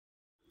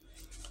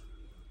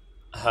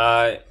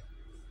Hi,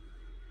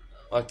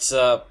 what's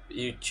up,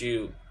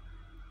 YouTube?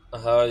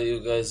 How are you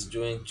guys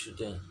doing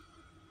today?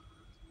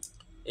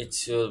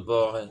 It's your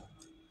boy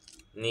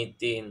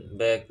Nitin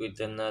back with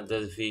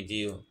another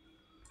video,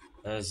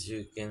 as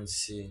you can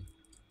see.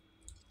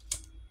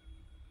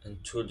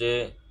 And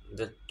today,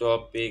 the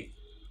topic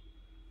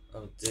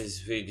of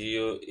this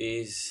video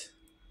is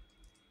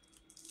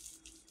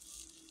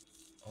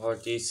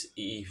what is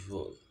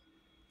evil?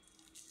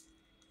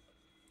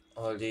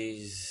 What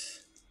is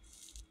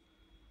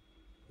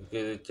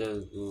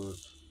greater good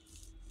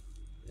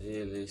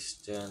really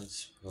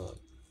stands for?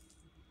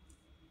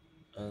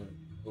 And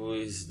who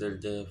is the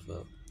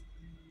devil?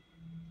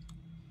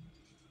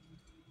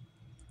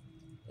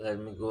 Let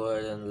me go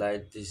ahead and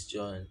light this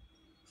joint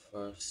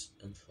first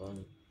and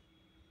foremost.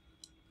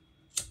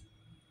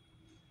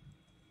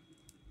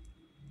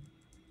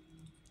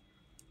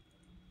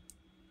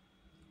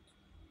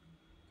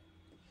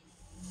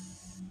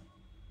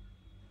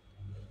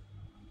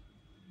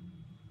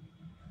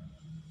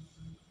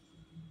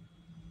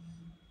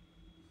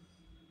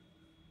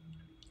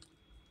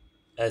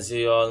 As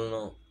you all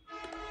know,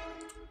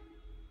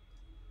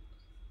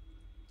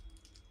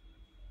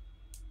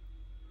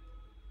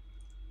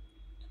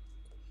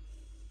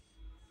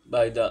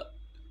 by the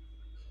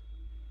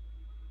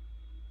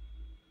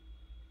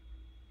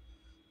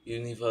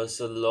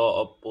universal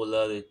law of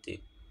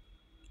polarity,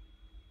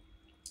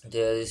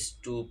 there is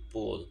two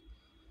pole,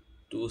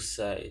 two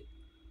side,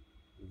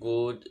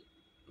 good,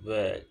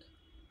 bad,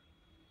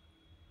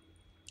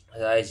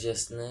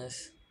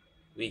 righteousness,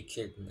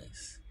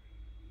 wickedness,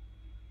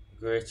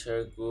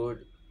 greater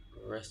good,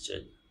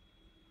 wretched,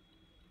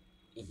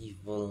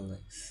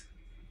 evilness.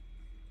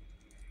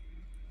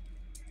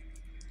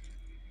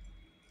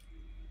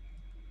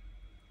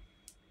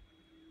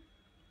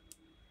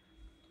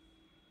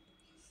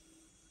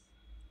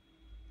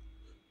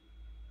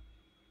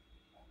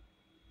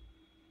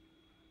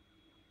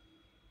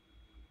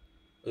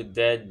 With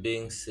that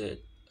being said,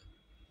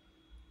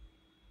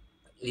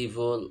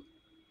 evil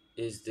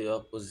is the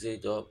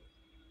opposite of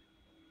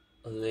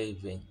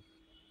living.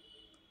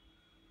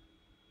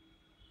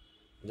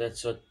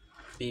 That's what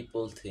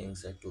people think,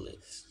 at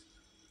least.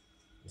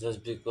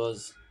 Just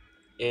because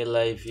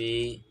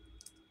LIV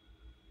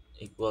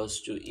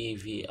equals to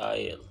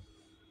EVIL.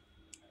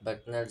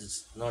 But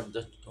that's not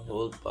the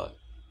whole part.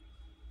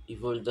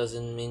 Evil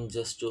doesn't mean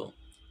just to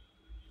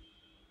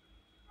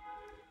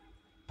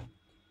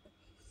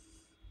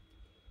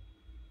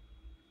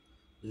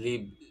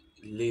live,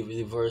 live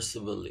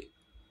reversibly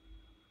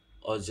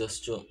or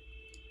just to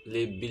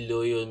live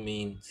below your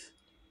means.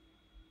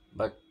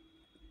 But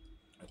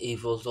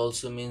evil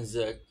also means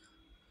that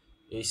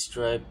you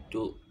strive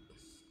to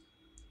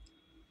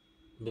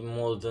be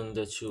more than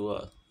that you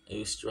are.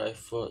 You strive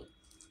for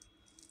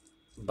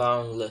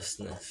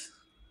boundlessness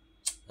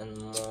and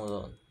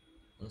more on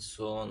and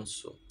so on.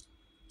 So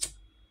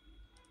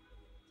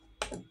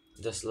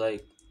just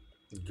like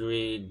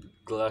greed,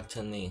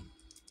 gluttony,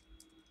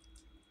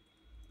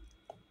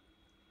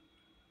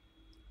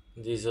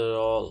 these are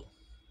all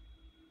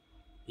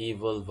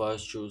evil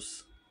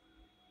virtues.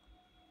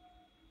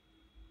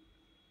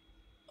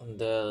 And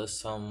there are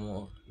some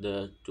more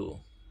there too,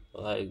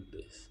 like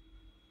this.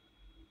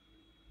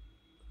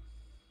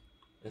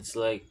 It's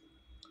like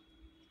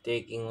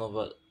taking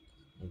over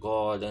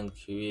God and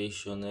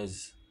creation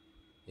as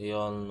we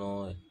all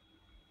know it.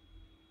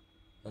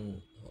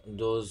 And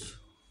those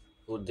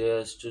who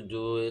dares to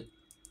do it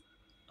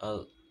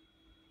are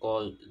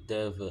called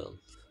devils.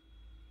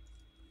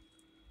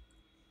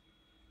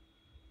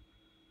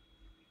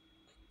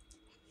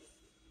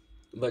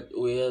 But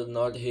we are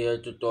not here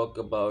to talk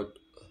about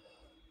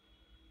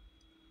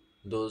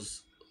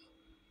those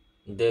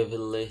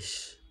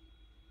devilish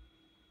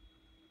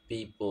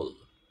people,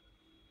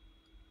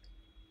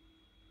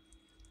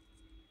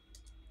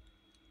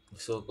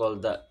 so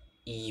called the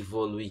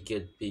evil,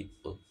 wicked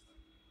people,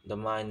 the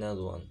minor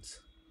ones.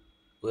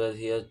 We are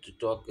here to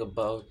talk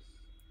about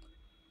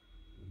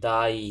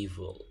the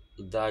evil,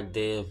 the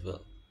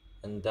devil,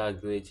 and the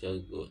greater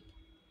good.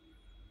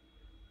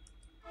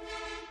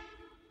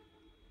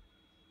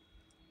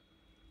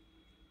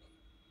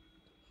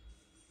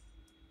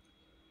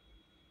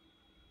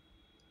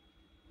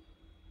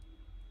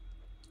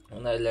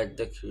 And I let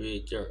the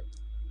creator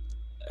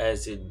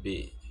as it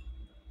be.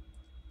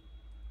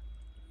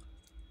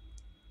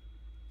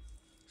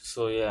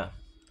 So yeah,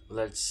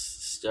 let's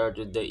start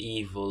with the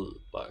evil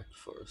part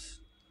first.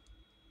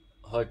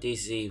 What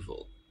is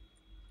evil?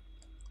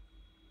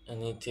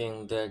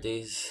 Anything that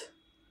is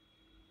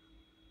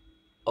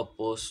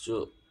opposed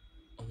to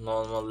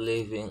normal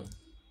living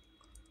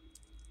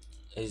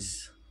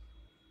is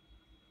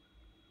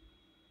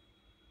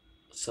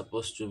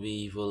supposed to be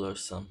evil or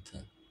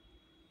something.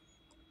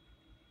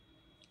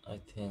 I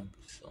think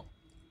so.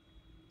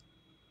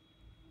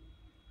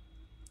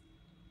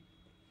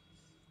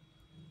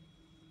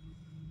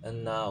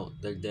 And now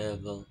the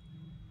devil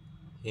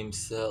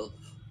himself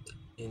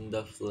in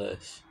the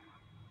flesh.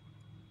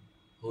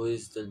 Who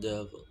is the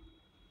devil?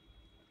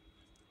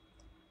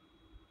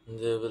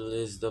 Devil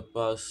is the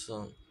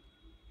person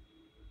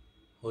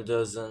who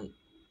doesn't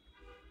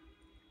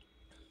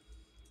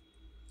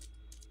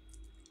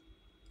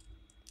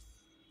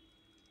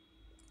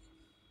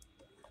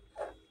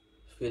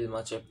feel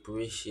much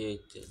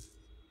appreciated,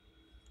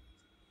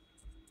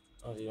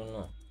 or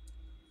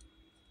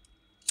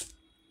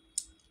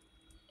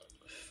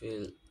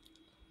feel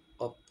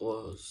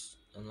opposed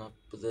and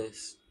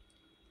oppressed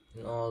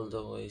in all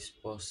the ways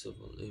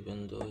possible,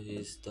 even though he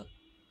is the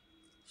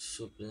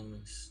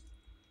supremest.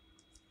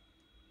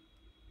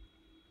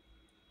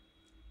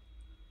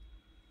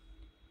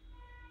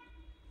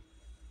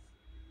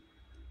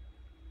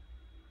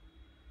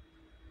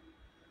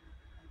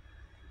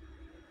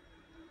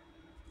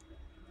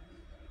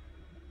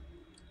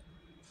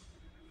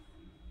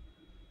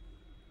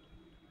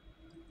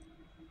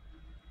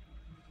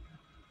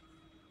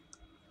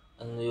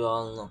 And we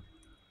all know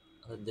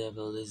the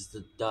devil is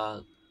the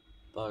dark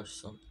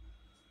person.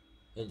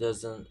 He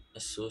doesn't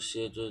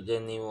associate with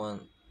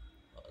anyone,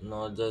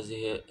 nor does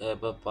he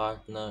have a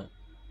partner,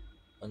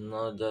 and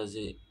nor does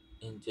he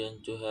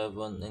intend to have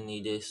one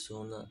any day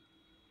sooner.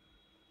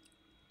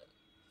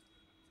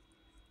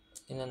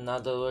 In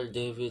another word,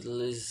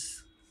 devil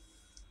is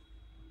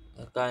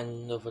a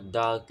kind of a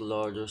dark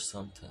lord or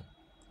something,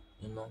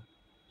 you know.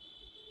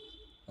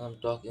 I'm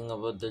talking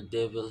about the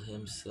devil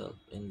himself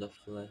in the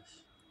flesh.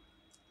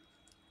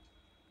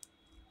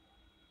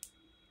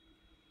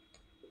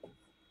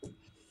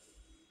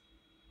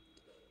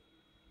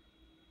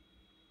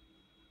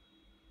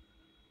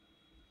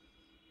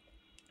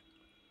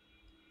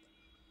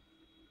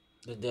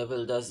 The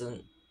devil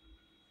doesn't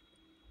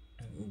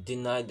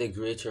deny the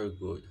greater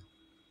good.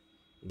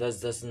 That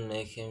doesn't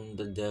make him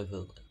the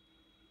devil.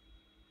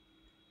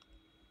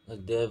 The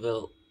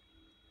devil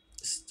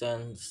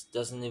stands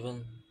doesn't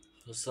even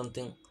for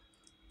something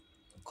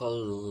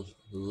called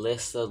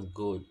lesser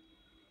good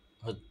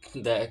or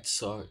that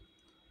sort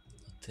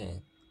of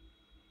thing.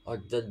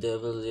 What the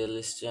devil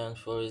really stands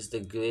for is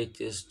the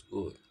greatest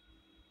good.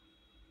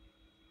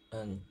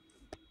 And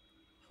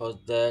for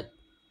that,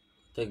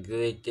 the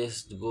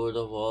greatest good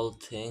of all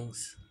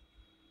things,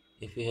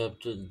 if you have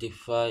to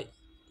defy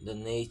the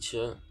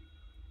nature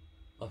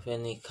of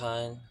any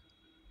kind,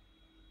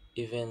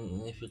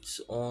 even if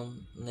it's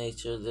own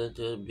nature that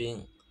are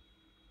being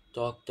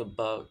talked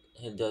about,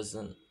 he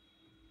doesn't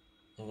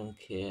even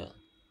care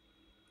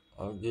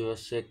or give a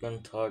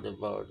second thought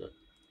about it.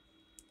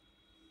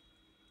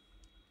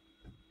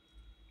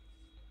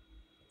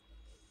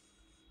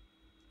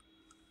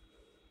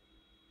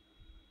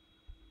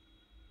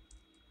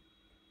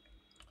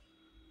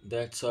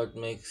 That's what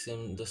makes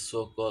him the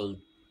so-called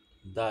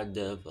that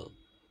devil,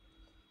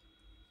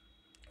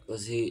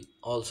 because he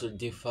also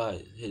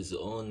defies his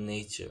own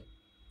nature,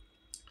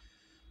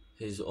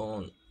 his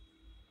own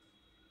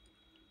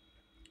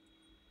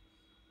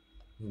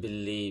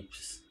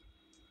beliefs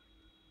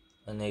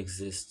and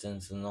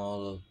existence and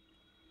all of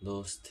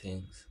those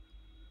things,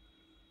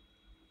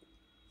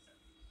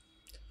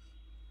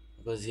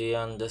 because he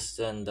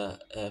understands the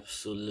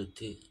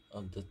absolutity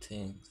of the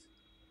things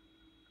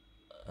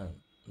and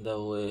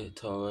the way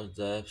towards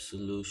the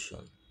absolution.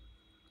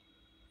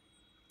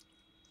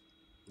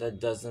 That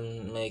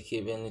doesn't make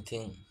him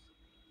anything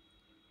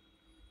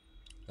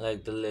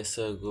like the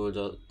lesser good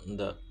or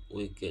the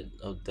wicked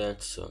of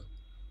that sort,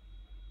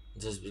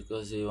 just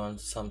because he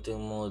wants something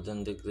more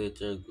than the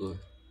greater good.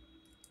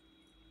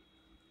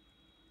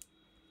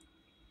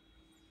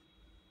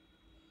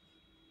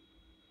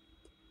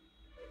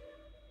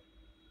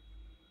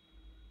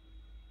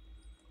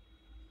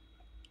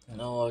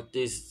 Now, what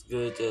is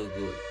greater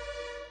good?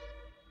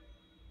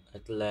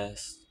 At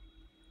last,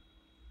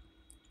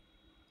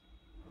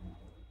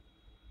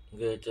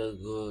 greater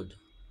good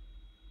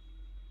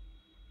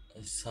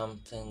is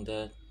something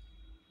that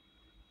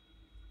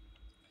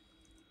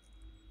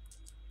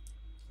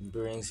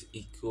brings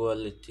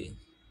equality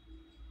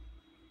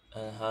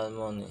and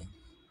harmony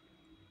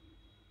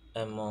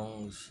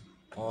amongst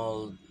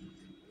all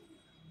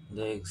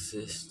the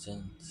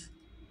existence,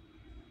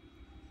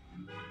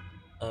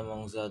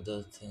 amongst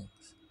other things.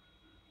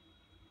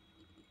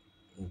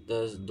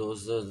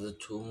 Those are the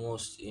two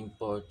most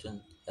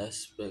important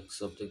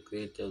aspects of the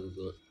greater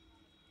good.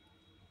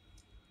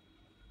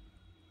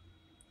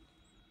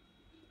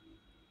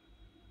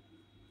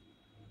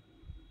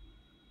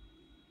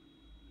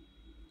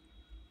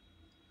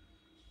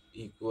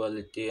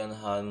 Equality and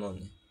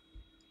harmony.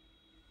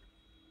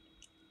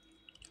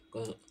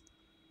 'Cause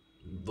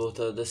both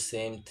are the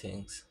same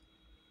things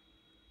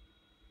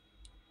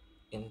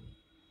in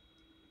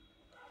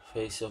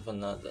face of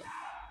another.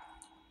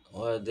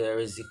 Where there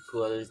is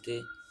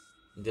equality,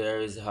 there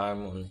is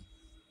harmony.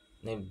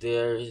 And if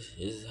there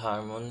is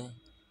harmony,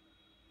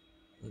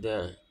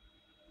 there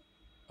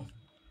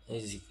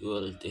is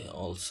equality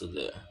also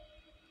there.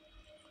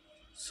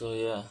 So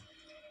yeah,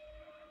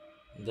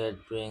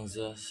 that brings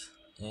us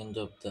end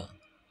of the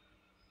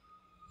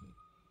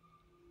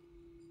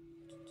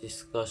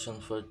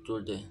discussion for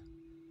today.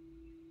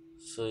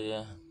 So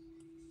yeah,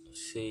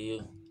 see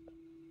you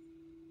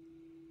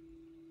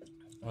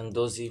And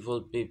those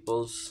evil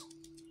peoples,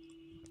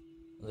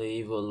 the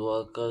evil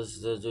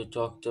workers that we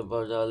talked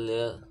about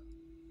earlier,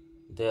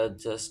 they are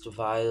just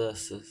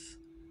viruses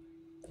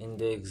in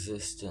the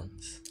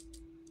existence.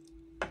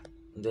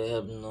 They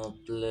have no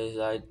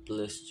right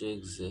place to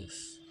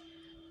exist.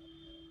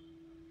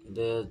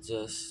 They are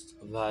just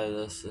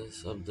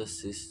viruses of the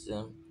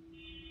system,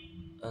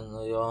 and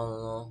we all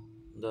know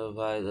the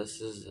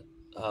viruses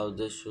how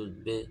they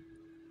should be.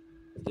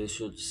 They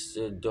should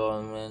stay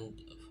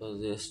dormant for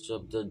the rest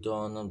of the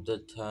dawn of the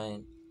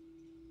time,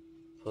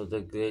 for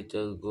the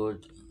greater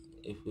good,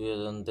 if we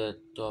are on that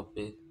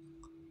topic.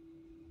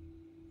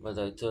 But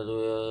I thought we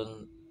were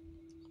on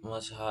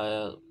much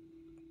higher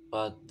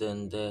path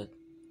than that.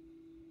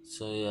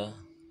 So yeah,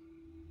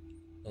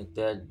 with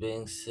that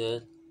being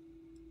said,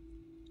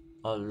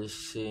 always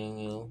seeing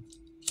you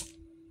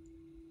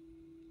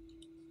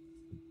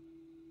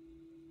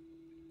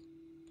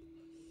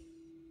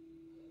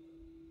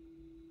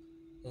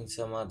in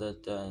some other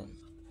time.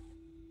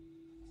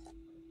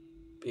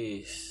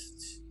 Peace.